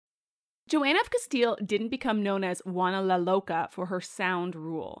Joanna of Castile didn't become known as Juana la Loca for her sound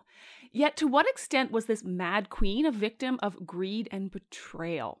rule. Yet to what extent was this mad queen a victim of greed and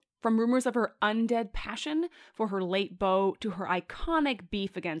betrayal? From rumors of her undead passion for her late beau to her iconic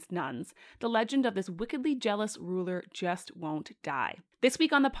beef against nuns, the legend of this wickedly jealous ruler just won't die. This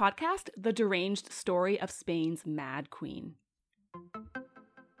week on the podcast, the deranged story of Spain's mad queen.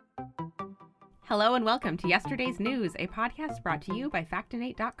 Hello and welcome to Yesterday's News, a podcast brought to you by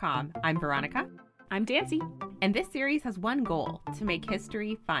Factinate.com. I'm Veronica. I'm Dancy. And this series has one goal, to make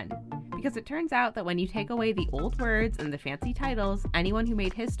history fun. Because it turns out that when you take away the old words and the fancy titles, anyone who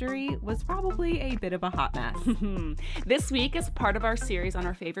made history was probably a bit of a hot mess. This week, as part of our series on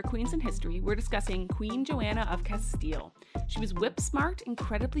our favorite queens in history, we're discussing Queen Joanna of Castile. She was whip smart,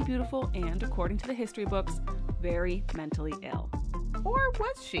 incredibly beautiful, and, according to the history books, very mentally ill. Or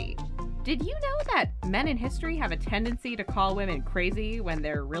was she? Did you know that men in history have a tendency to call women crazy when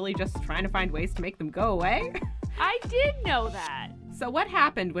they're really just trying to find ways to make them go away? I did know that. So what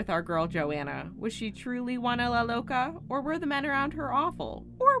happened with our girl Joanna? Was she truly Juana la Loca? Or were the men around her awful?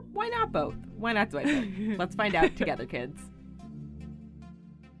 Or why not both? Why not switch it? Let's find out together, kids.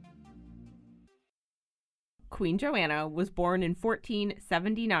 Queen Joanna was born in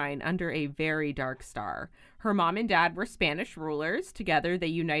 1479 under a very dark star. Her mom and dad were Spanish rulers. Together, they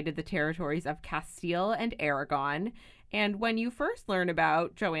united the territories of Castile and Aragon. And when you first learn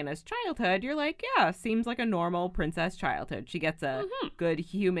about Joanna's childhood, you're like, yeah, seems like a normal princess childhood. She gets a good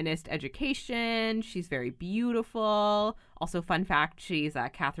humanist education. She's very beautiful. Also, fun fact, she's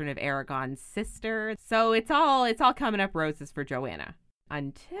Catherine of Aragon's sister. So it's all coming up roses for Joanna.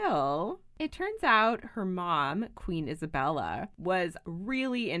 Until it turns out her mom, Queen Isabella, was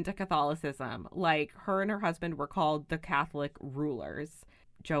really into Catholicism. Like, her and her husband were called the Catholic rulers.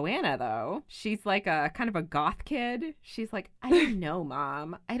 Joanna, though, she's like a kind of a goth kid. She's like, I don't know,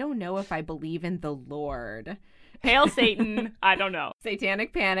 Mom. I don't know if I believe in the Lord. Hail Satan. I don't know.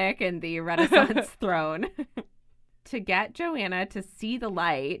 Satanic panic and the Renaissance throne. To get Joanna to see the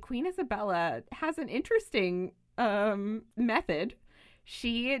light, Queen Isabella has an interesting method.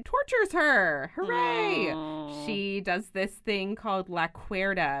 She tortures her. Hooray! Aww. She does this thing called La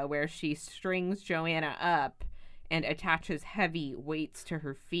Cuerda, where she strings Joanna up and attaches heavy weights to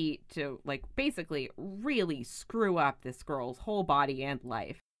her feet to, like, basically really screw up this girl's whole body and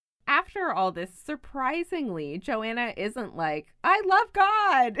life. After all this, surprisingly, Joanna isn't like, I love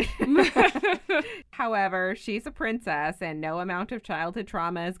God! However, she's a princess, and no amount of childhood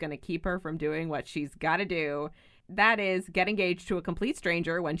trauma is going to keep her from doing what she's got to do. That is, get engaged to a complete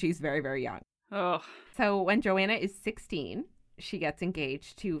stranger when she's very, very young. Oh. So when Joanna is 16, she gets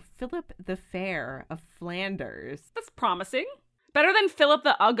engaged to Philip the Fair of Flanders. That's promising. Better than Philip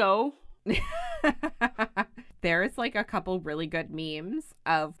the Uggo. There's like a couple really good memes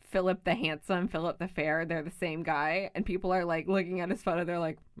of Philip the Handsome, Philip the Fair. They're the same guy. And people are like looking at his photo. They're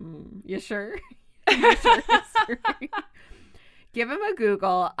like, you sure? You sure it's true? Give him a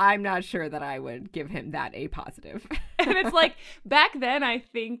Google. I'm not sure that I would give him that a positive. And it's like, back then, I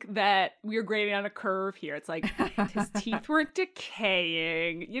think that we were grading on a curve here. It's like, his teeth weren't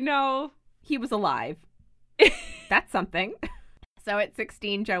decaying, you know? He was alive. That's something. So at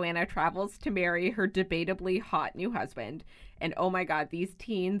 16, Joanna travels to marry her debatably hot new husband. And oh my God, these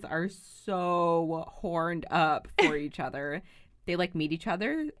teens are so horned up for each other. They like meet each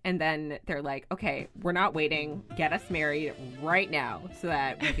other and then they're like, okay, we're not waiting. Get us married right now so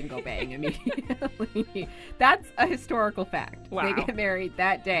that we can go bang immediately. That's a historical fact. Wow. They get married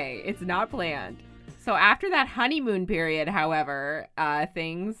that day. It's not planned. So after that honeymoon period, however,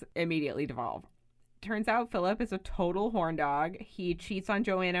 things immediately devolve. Turns out Philip is a total horn dog. He cheats on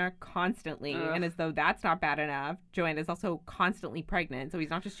Joanna constantly. Ugh. And as though that's not bad enough, Joanna is also constantly pregnant. So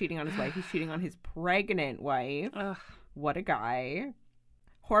he's not just cheating on his wife, he's cheating on his pregnant wife. Ugh. What a guy.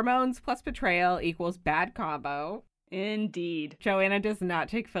 Hormones plus betrayal equals bad combo. Indeed. Joanna does not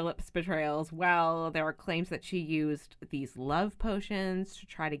take Philip's betrayals well. There are claims that she used these love potions to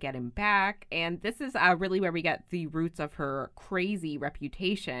try to get him back. And this is really where we get the roots of her crazy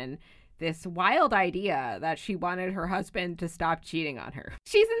reputation. This wild idea that she wanted her husband to stop cheating on her.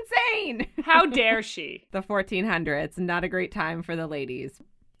 She's insane! How dare she? The 1400s, not a great time for the ladies.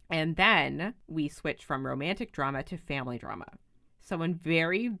 And then we switch from romantic drama to family drama. So in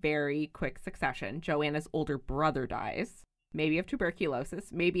very, very quick succession, Joanna's older brother dies, maybe of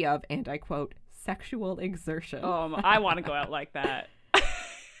tuberculosis, maybe of, and I quote, sexual exertion. I want to go out like that.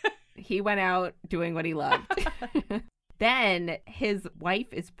 He went out doing what he loved. Then his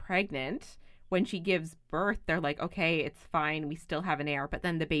wife is pregnant. When she gives birth, they're like, okay, it's fine. We still have an heir. But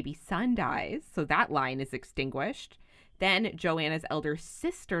then the baby son dies. So that line is extinguished. Then Joanna's elder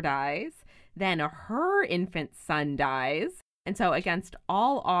sister dies. Then her infant son dies. And so against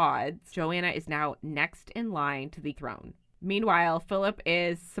all odds, Joanna is now next in line to the throne. Meanwhile, Philip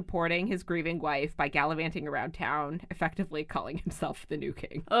is supporting his grieving wife by gallivanting around town, effectively calling himself the new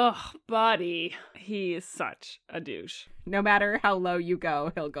king. Ugh, buddy. He is such a douche. No matter how low you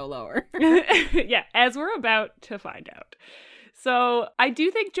go, he'll go lower. Yeah, as we're about to find out. So I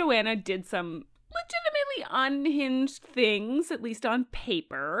do think Joanna did some legitimately unhinged things, at least on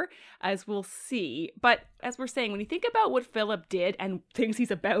paper, as we'll see. But as we're saying, when you think about what Philip did and things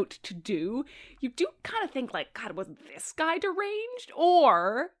he's about to do, you do kind of think like, God, was this guy deranged?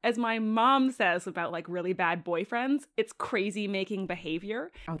 Or, as my mom says about like really bad boyfriends, it's crazy making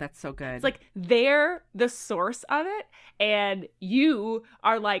behavior. Oh, that's so good. It's like they're the source of it and you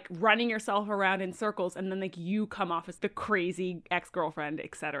are like running yourself around in circles and then like you come off as the crazy ex-girlfriend,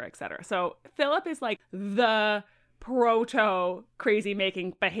 et cetera, et cetera. So Philip is like the proto crazy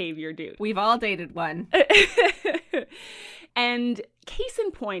making behavior dude. We've all dated one. And case in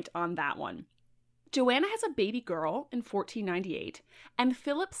point on that one, Joanna has a baby girl in 1498, and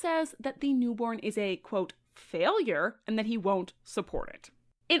Philip says that the newborn is a, quote, failure and that he won't support it.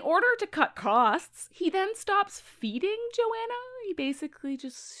 In order to cut costs, he then stops feeding Joanna. He basically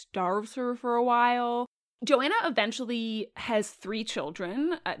just starves her for a while. Joanna eventually has 3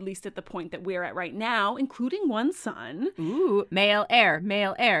 children, at least at the point that we're at right now, including one son. Ooh, male heir,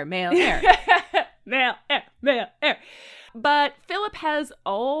 male heir, male heir. Male heir, male heir. But Philip has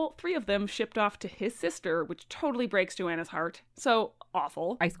all 3 of them shipped off to his sister, which totally breaks Joanna's heart. So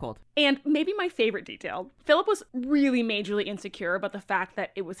awful. Ice cold. And maybe my favorite detail, Philip was really majorly insecure about the fact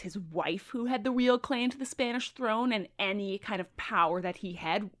that it was his wife who had the real claim to the Spanish throne, and any kind of power that he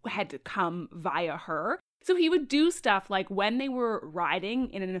had to come via her. So he would do stuff like when they were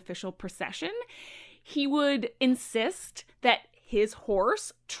riding in an official procession, he would insist that his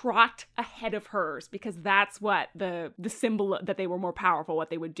horse trot ahead of hers because that's what the symbol that they were more powerful,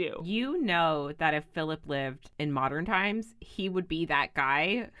 what they would do. You know that if Philip lived in modern times, he would be that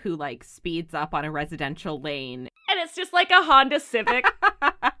guy who like speeds up on a residential lane. And it's just like a Honda Civic.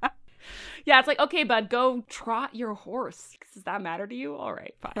 Yeah, it's like, okay, bud, go trot your horse. Does that matter to you? All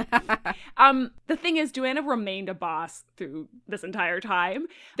right, fine. The thing is, Joanna remained a boss through this entire time.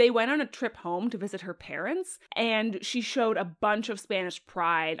 They went on a trip home to visit her parents, and she showed a bunch of Spanish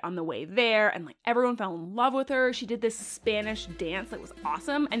pride on the way there, and like everyone fell in love with her. She did this Spanish dance that was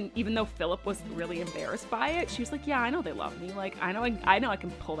awesome, and even though Philip was really embarrassed by it, she was like, yeah, I know they love me. Like, I know I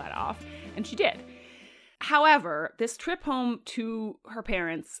can pull that off, and she did. However, this trip home to her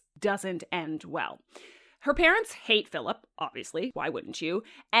parents doesn't end well. Her parents hate Philip, obviously. Why wouldn't you?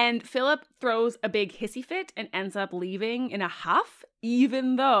 And Philip throws a big hissy fit and ends up leaving in a huff,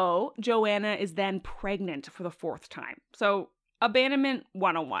 even though Joanna is then pregnant for the 4th time. So, abandonment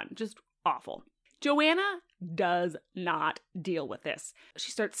 101. Just awful. Joanna does not deal with this.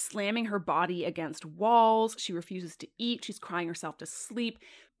 She starts slamming her body against walls. She refuses to eat. She's crying herself to sleep.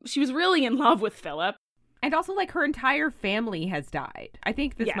 She was really in love with Philip. And also, like, her entire family has died. I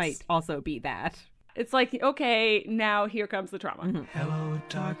think this might also be that. It's like, okay, now here comes the trauma. Mm-hmm. Hello,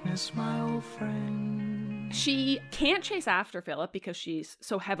 darkness, my old friend. She can't chase after Philip because she's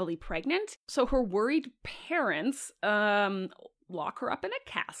so heavily pregnant. So her worried parents lock her up in a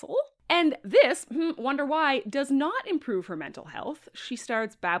castle. And this, wonder why, does not improve her mental health. She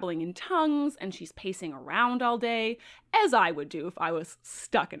starts babbling in tongues and she's pacing around all day, as I would do if I was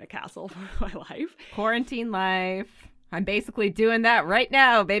stuck in a castle for my life. Quarantine life. I'm basically doing that right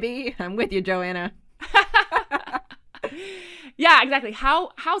now, baby. I'm with you, Joanna. Yeah, exactly.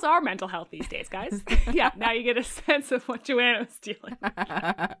 How's our mental health these days, guys? Yeah, now you get a sense of what Joanna was dealing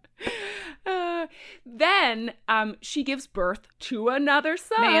with. Then she gives birth to another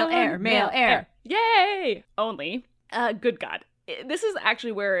son. Male heir, male heir. Yay! Only, good God. This is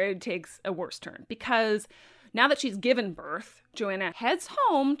actually where it takes a worse turn, because now that she's given birth, Joanna heads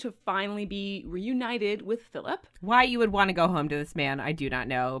home to finally be reunited with Philip. Why you would want to go home to this man, I do not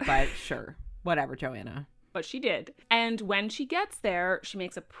know, but sure. Whatever, Joanna. But she did. And when she gets there, she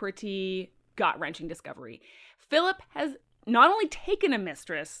makes a pretty gut-wrenching discovery. Philip has not only taken a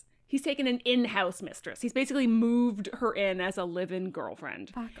mistress, he's taken an in-house mistress. He's basically moved her in as a live-in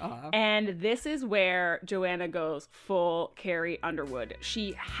girlfriend. Fuck off. And this is where Joanna goes full Carrie Underwood.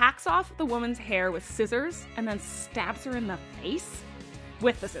 She hacks off the woman's hair with scissors and then stabs her in the face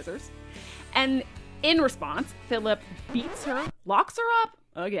with the scissors. And in response, Philip beats her, locks her up,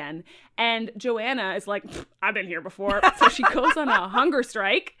 again, and Joanna is like, I've been here before. So she goes on a hunger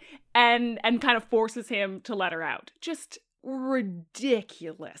strike and kind of forces him to let her out. Just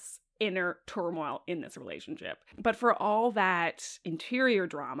ridiculous. inner turmoil in this relationship. But for all that interior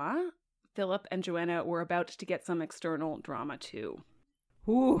drama, Philip and Joanna were about to get some external drama too.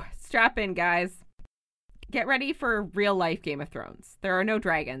 Ooh, strap in, guys. Get ready for real life Game of Thrones. There are no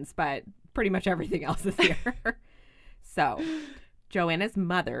dragons, but pretty much everything else is here. So, Joanna's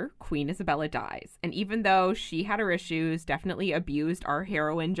mother, Queen Isabella, dies. And even though she had her issues, definitely abused our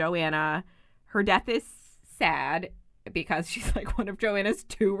heroine, Joanna, her death is sad because she's like one of Joanna's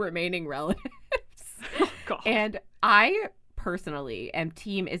 2 remaining relatives. Oh, God. And I personally am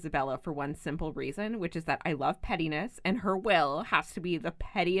Team Isabella for one simple reason, which is that I love pettiness, and her will has to be the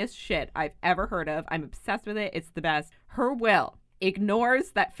pettiest shit I've ever heard of. I'm obsessed with it. It's the best. Her will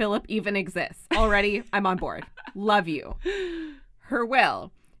ignores that Philip even exists. Already, I'm on board. Love you. Her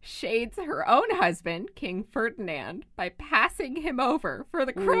will shades her own husband, King Ferdinand, by passing him over for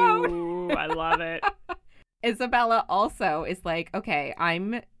the crown. Ooh, I love it. Isabella also is like, okay,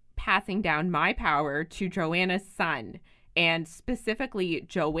 I'm passing down my power to Joanna's son. And specifically,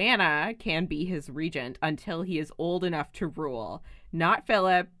 Joanna can be his regent until he is old enough to rule. Not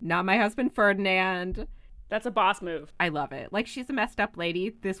Philip, not my husband Ferdinand. That's a boss move. I love it. Like, she's a messed up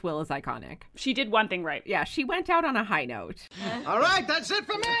lady. This will is iconic. She did one thing right. Yeah, she went out on a high note. All right, that's it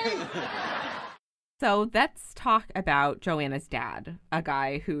for me. So let's talk about Joanna's dad, a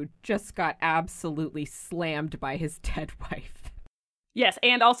guy who just got absolutely slammed by his dead wife. Yes,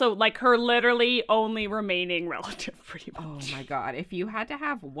 and also, like, her literally only remaining relative, pretty much. Oh my God. If you had to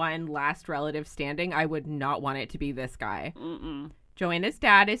have one last relative standing, I would not want it to be this guy. Mm-mm. Joanna's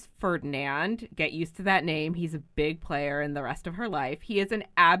dad is Ferdinand. Get used to that name. He's a big player in the rest of her life. He is an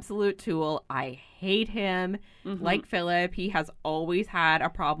absolute tool. I hate him. Mm-hmm. Like Philip, he has always had a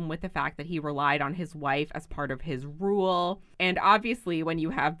problem with the fact that he relied on his wife as part of his rule. And obviously, when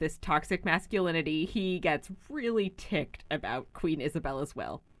you have this toxic masculinity, he gets really ticked about Queen Isabella's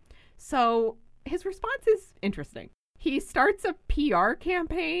will. So his response is interesting. He starts a PR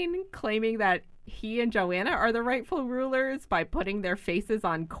campaign claiming that he and Joanna are the rightful rulers by putting their faces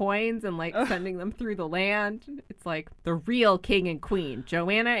on coins and like sending them through the land. It's like the real king and queen,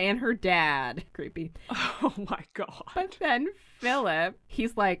 Joanna and her dad. Creepy. Oh my God. But then Philip,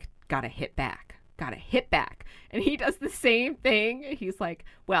 he's like, gotta hit back. And he does the same thing. He's like,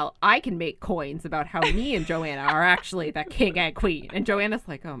 well, I can make coins about how me and Joanna are actually the king and queen. And Joanna's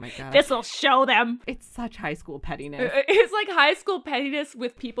like, oh my God. This'll show them. It's such high school pettiness. It's like high school pettiness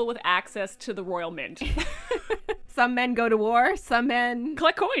with people with access to the royal mint. Some men go to war, some men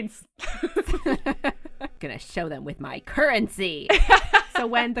Collect coins. gonna show them with my currency. So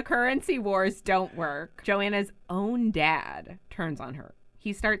when the currency wars don't work, Joanna's own dad turns on her.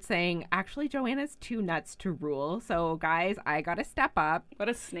 He starts saying, actually, Joanna's too nuts to rule. So, guys, I gotta step up. What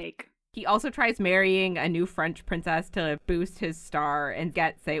a snake. He also tries marrying a new French princess to boost his star and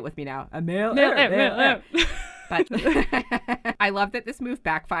get, say it with me now, a male heir. But I love that this move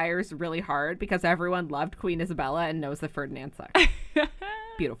backfires really hard because everyone loved Queen Isabella and knows that Ferdinand sucks.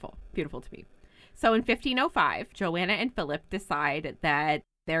 Beautiful. Beautiful to me. So in 1505, Joanna and Philip decide that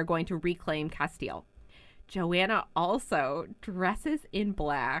they're going to reclaim Castile. Joanna also dresses in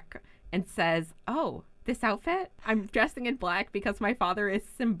black and says, oh, this outfit? I'm dressing in black because my father is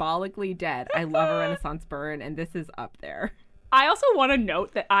symbolically dead. I love a Renaissance burn, and this is up there. I also want to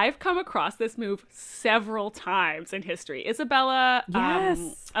note that I've come across this move several times in history. Isabella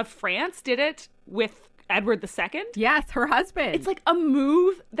of France did it with Edward II. Yes, her husband. It's like a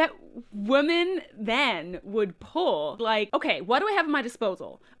move that women then would pull. Like, okay, what do I have at my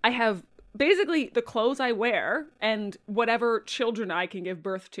disposal? I have basically the clothes I wear and whatever children I can give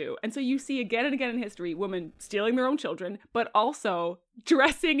birth to. And so you see again and again in history, women stealing their own children, but also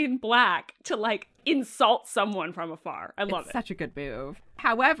dressing in black to like insult someone from afar. I love it. Such a good move.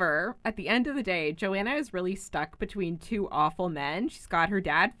 However, at the end of the day, Joanna is really stuck between two awful men. She's got her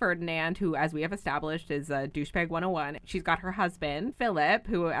dad, Ferdinand, who, as we have established, is a douchebag 101. She's got her husband, Philip,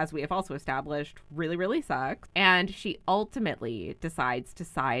 who, as we have also established, really, really sucks. And she ultimately decides to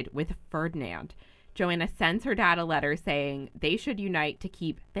side with Ferdinand. Joanna sends her dad a letter saying they should unite to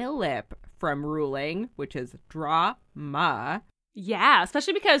keep Philip from ruling, which is drama. Yeah,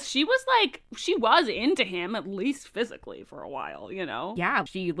 especially because she was into him, at least physically, for a while, you know? Yeah,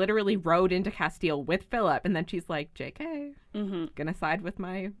 she literally rode into Castile with Philip, and then she's like, JK, gonna side with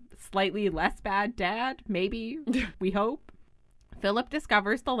my slightly less bad dad, maybe, we hope. Philip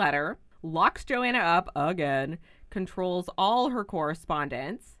discovers the letter, locks Joanna up again, controls all her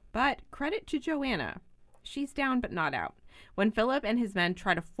correspondence, but credit to Joanna. She's down but not out. When Philip and his men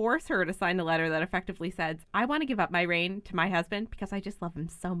try to force her to sign a letter that effectively says, I want to give up my reign to my husband because I just love him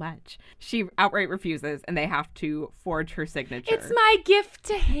so much, she outright refuses, and they have to forge her signature. It's my gift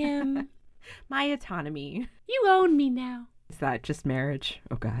to him. My autonomy. You own me now. Is that just marriage?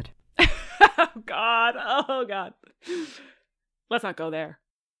 Oh, God. Oh, God. Oh, God. Let's not go there.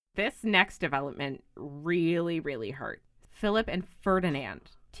 This next development really, really hurt. Philip and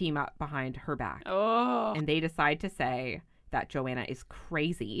Ferdinand team up behind her back. Oh. And they decide to say that Joanna is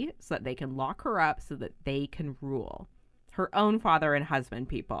crazy so that they can lock her up so that they can rule. Her own father and husband,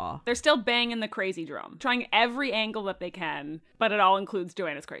 people. They're still banging the crazy drum, trying every angle that they can, but it all includes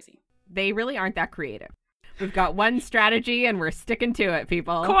Joanna's crazy. They really aren't that creative. We've got one strategy and we're sticking to it,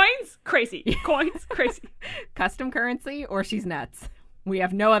 people. Coins, crazy. Coins, crazy. Custom currency or she's nuts. We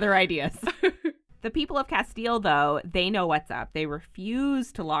have no other ideas. The people of Castile, though, they know what's up. They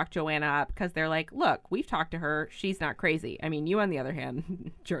refuse to lock Joanna up because they're like, look, we've talked to her. She's not crazy. I mean, you, on the other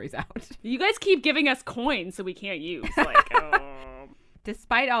hand, jury's out. You guys keep giving us coins so we can't use.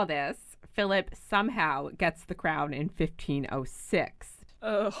 Despite all this, Philip somehow gets the crown in 1506.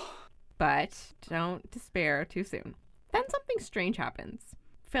 Ugh. But don't despair too soon. Then something strange happens.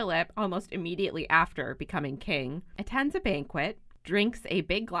 Philip, almost immediately after becoming king, attends a banquet, drinks a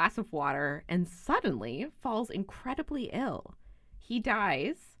big glass of water, and suddenly falls incredibly ill. He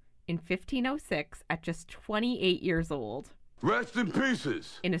dies in 1506 at just 28 years old. Rest in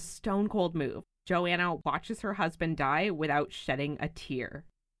pieces. In a stone-cold move, Joanna watches her husband die without shedding a tear.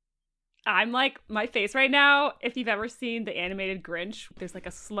 I'm like, my face right now, if you've ever seen the animated Grinch, there's like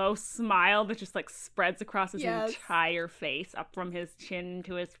a slow smile that just like spreads across his entire face, up from his chin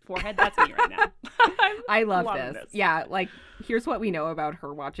to his forehead. That's me right now. I love this. Yeah, like, here's what we know about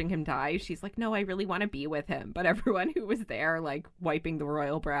her watching him die. She's like, no, I really want to be with him. But everyone who was there, like, wiping the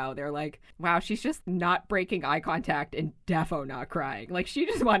royal brow, they're like, wow, she's just not breaking eye contact and defo not crying. Like, she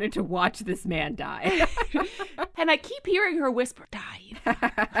just wanted to watch this man die. And I keep hearing her whisper, die.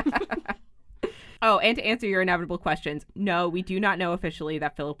 Oh, and to answer your inevitable questions, no, we do not know officially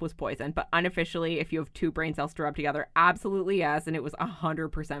that Philip was poisoned, but unofficially, if you have two brain cells to rub together, absolutely yes, and it was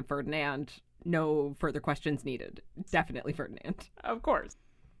 100% Ferdinand. No further questions needed. Definitely Ferdinand. Of course.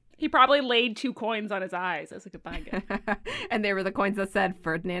 He probably laid 2 coins on his eyes as a goodbye gift. And they were the coins that said,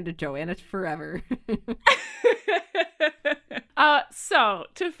 Ferdinand to Joanna forever. So,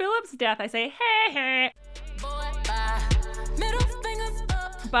 to Philip's death, I say, hey, hey.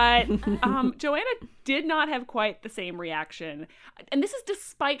 But Joanna did not have quite the same reaction. And this is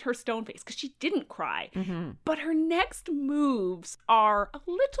despite her stone face, because she didn't cry. Mm-hmm. But her next moves are a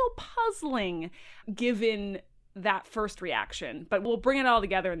little puzzling, given that first reaction. But we'll bring it all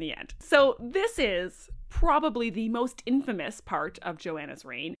together in the end. So this is probably the most infamous part of Joanna's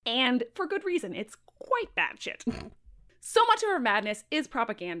reign. And for good reason. It's quite batshit. So much of her madness is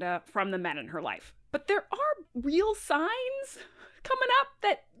propaganda from the men in her life. But there are real signs coming up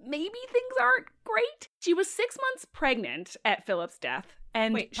that maybe things aren't great. She was 6 months pregnant at Philip's death.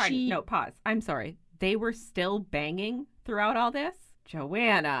 And pause. I'm sorry. They were still banging throughout all this?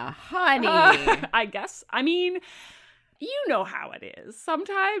 Joanna, honey. I guess. I mean, you know how it is.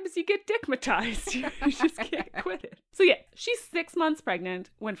 Sometimes you get dickmatized. You just can't quit it. So yeah, she's 6 months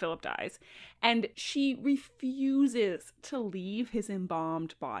pregnant when Philip dies. And she refuses to leave his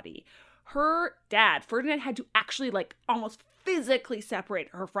embalmed body. Her dad, Ferdinand, had to actually like almost physically separate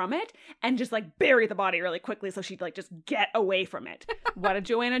her from it and just like bury the body really quickly so she'd like just get away from it. What did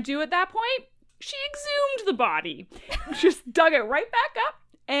Joanna do at that point? She exhumed the body, just dug it right back up.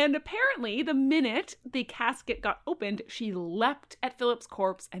 And apparently the minute the casket got opened, she leapt at Philip's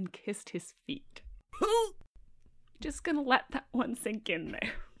corpse and kissed his feet. Just gonna let that one sink in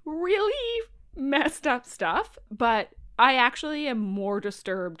there. Really messed up stuff, but I actually am more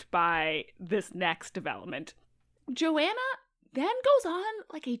disturbed by this next development. Joanna then goes on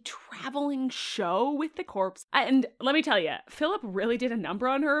like a traveling show with the corpse. And let me tell you, Philip really did a number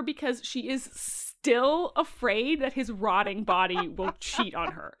on her because she is still afraid that his rotting body will cheat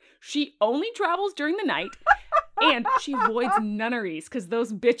on her. She only travels during the night and she avoids nunneries because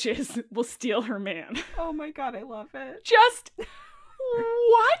those bitches will steal her man. Oh my God, I love it. Just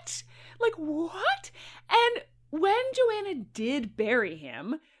what? Like what? And when Joanna did bury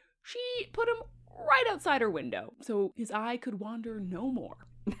him, she put him right outside her window so his eye could wander no more.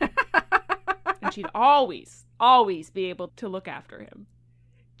 And she'd always be able to look after him.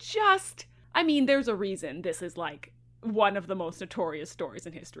 I mean, there's a reason this is like one of the most notorious stories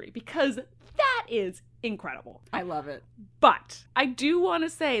in history because that is incredible. I love it. But I do want to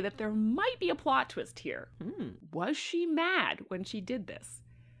say that there might be a plot twist here. Was she mad when she did this?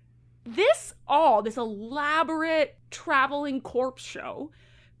 this elaborate traveling corpse show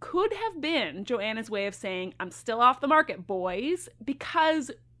could have been Joanna's way of saying, I'm still off the market, boys,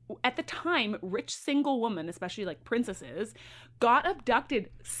 because at the time, rich single women, especially like princesses, got abducted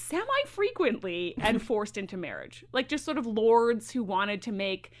semi-frequently and forced into marriage. Like just sort of lords who wanted to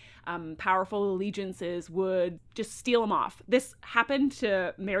make powerful allegiances would just steal them off. This happened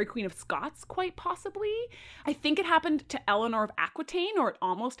to Mary Queen of Scots, quite possibly. I think it happened to Eleanor of Aquitaine, or it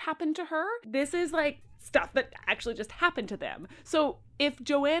almost happened to her. This is like stuff that actually just happened to them. So if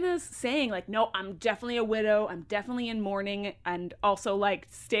Joanna's saying like, no, I'm definitely a widow, I'm definitely in mourning, and also like,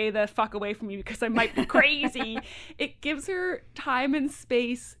 stay the fuck away from me because I might be crazy, it gives her time and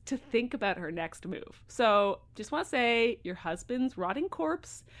space to think about her next move. So just want to say, your husband's rotting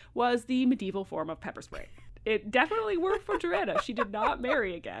corpse was the medieval form of pepper spray. It definitely worked for Joanna. She did not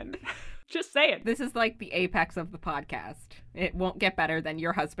marry again. Just saying. This is like the apex of the podcast. It won't get better than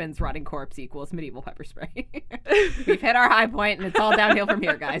your husband's rotting corpse equals medieval pepper spray. We've hit our high point and it's all downhill from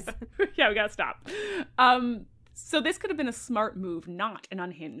here, guys. Yeah, we gotta stop. So this could have been a smart move, not an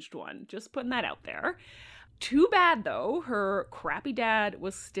unhinged one. Just putting that out there. Too bad, though, her crappy dad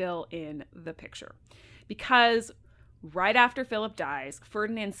was still in the picture. Because right after Philip dies,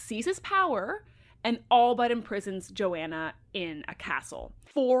 Ferdinand seizes power and all but imprisons Joanna in a castle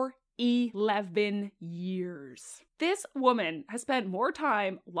for 11 years. This woman has spent more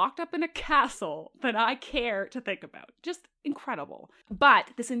time locked up in a castle than I care to think about. Just incredible. But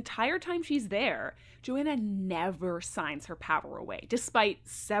this entire time she's there, Joanna never signs her power away, despite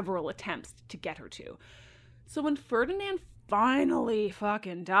several attempts to get her to. So when Ferdinand finally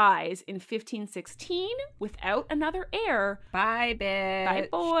fucking dies in 1516 without another heir, bye, bitch. Bye,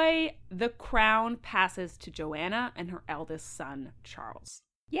 boy. The crown passes to Joanna and her eldest son, Charles.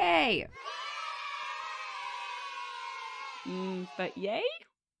 Yay! But yay?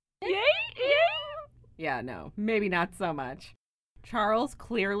 Yay? Yeah, no, maybe not so much. Charles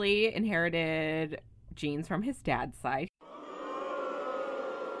clearly inherited genes from his dad's side.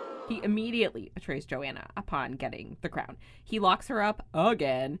 He immediately betrays Joanna upon getting the crown. He locks her up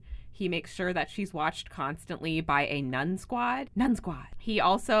again. He makes sure that she's watched constantly by a nun squad. He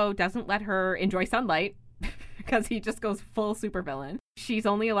also doesn't let her enjoy sunlight because he just goes full supervillain. She's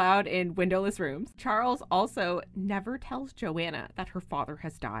only allowed in windowless rooms. Charles also never tells Joanna that her father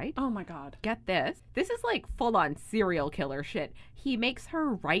has died. Oh my God. Get this. This is like full-on serial killer shit. He makes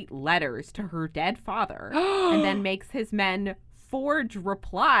her write letters to her dead father and then makes his men forge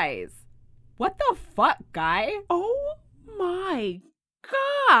replies. What the fuck, guy? Oh my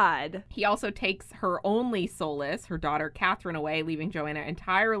God. He also takes her only solace, her daughter Catherine, away, leaving Joanna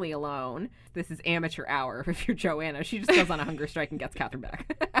entirely alone. This is amateur hour if you're Joanna. She just goes on a hunger strike and gets Catherine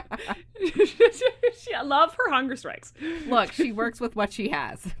back. I love her hunger strikes. Look, she works with what she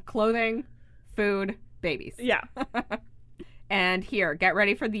has. Clothing, food, babies. Yeah. And here, get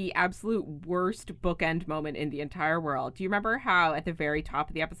ready for the absolute worst bookend moment in the entire world. Do you remember how at the very top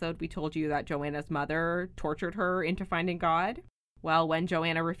of the episode we told you that Joanna's mother tortured her into finding God? Well, when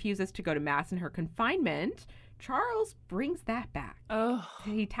Joanna refuses to go to Mass in her confinement, Charles brings that back. Oh.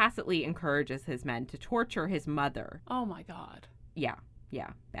 He tacitly encourages his men to torture his mother. Oh my God. Yeah,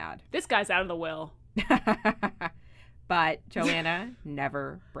 bad. This guy's out of the will. But Joanna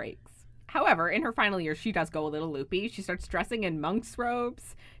never breaks. However, in her final year, she does go a little loopy. She starts dressing in monk's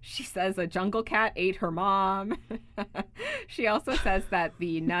robes. She says a jungle cat ate her mom. She also says that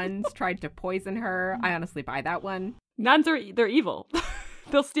the nuns tried to poison her. I honestly buy that one. Nuns they're evil.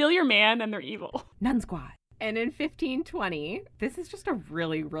 They'll steal your man and they're evil. Nun squad. And in 1520, this is just a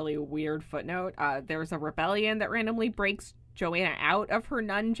really, really weird footnote. There's a rebellion that randomly breaks Joanna out of her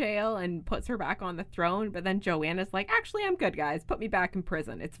nun jail and puts her back on the throne. But then Joanna's like, actually, I'm good, guys. Put me back in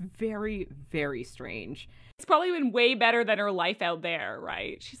prison. It's very, very strange. It's probably been way better than her life out there,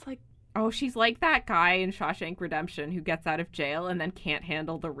 right? She's like, oh, she's like that guy in Shawshank Redemption who gets out of jail and then can't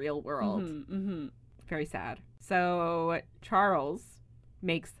handle the real world. Very sad. So Charles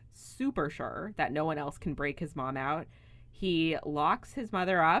makes super sure that no one else can break his mom out. He locks his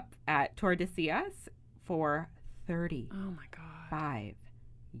mother up at Tordesillas for 35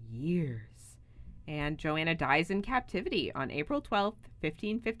 years. And Joanna dies in captivity on April 12th,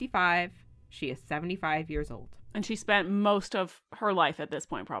 1555. She is 75 years old. And she spent most of her life at this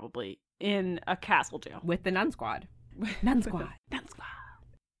point probably in a castle jail. With the nun squad. Nun squad. Nun squad.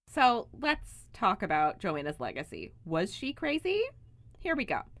 So let's talk about Joanna's legacy. Was she crazy? Here we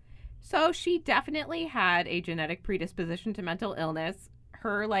go. So she definitely had a genetic predisposition to mental illness.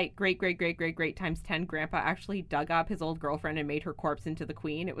 Her, like, great times 10 grandpa actually dug up his old girlfriend and made her corpse into the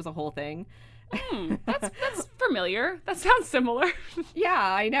queen. It was a whole thing. That's familiar. That sounds similar. Yeah,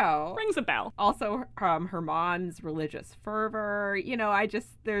 I know. Rings a bell. Also, her mom's religious fervor.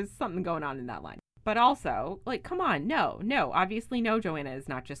 There's something going on in that line. But also, like, come on, no. Obviously, no, Joanna is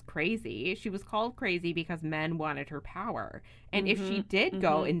not just crazy. She was called crazy because men wanted her power. And if she did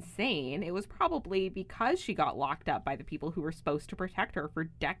go insane, it was probably because she got locked up by the people who were supposed to protect her for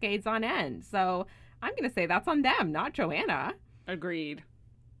decades on end. So I'm going to say that's on them, not Joanna. Agreed.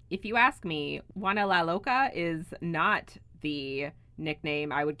 If you ask me, Juana La Loca is not the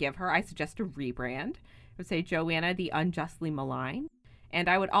nickname I would give her. I suggest a rebrand. I would say Joanna the Unjustly Maligned. And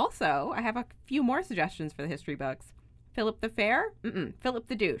I have a few more suggestions for the history books. Philip the Fair? Philip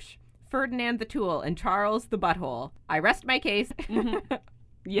the Douche. Ferdinand the Tool and Charles the Butthole. I rest my case.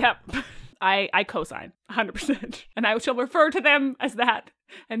 Yep. I co-sign 100%. And I shall refer to them as that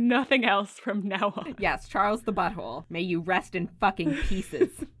and nothing else from now on. Yes, Charles the Butthole. May you rest in fucking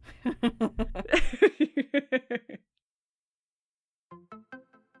pieces.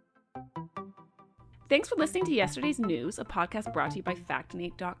 Thanks for listening to Yesterday's News, a podcast brought to you by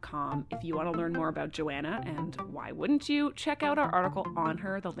Factinate.com. If you want to learn more about Joanna, and why wouldn't you, check out our article on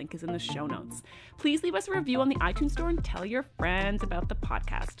her. The link is in the show notes. Please leave us a review on the iTunes Store and tell your friends about the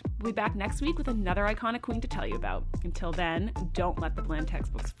podcast. We'll be back next week with another iconic queen to tell you about. Until then, don't let the bland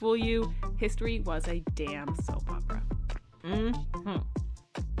textbooks fool you. History was a damn soap opera.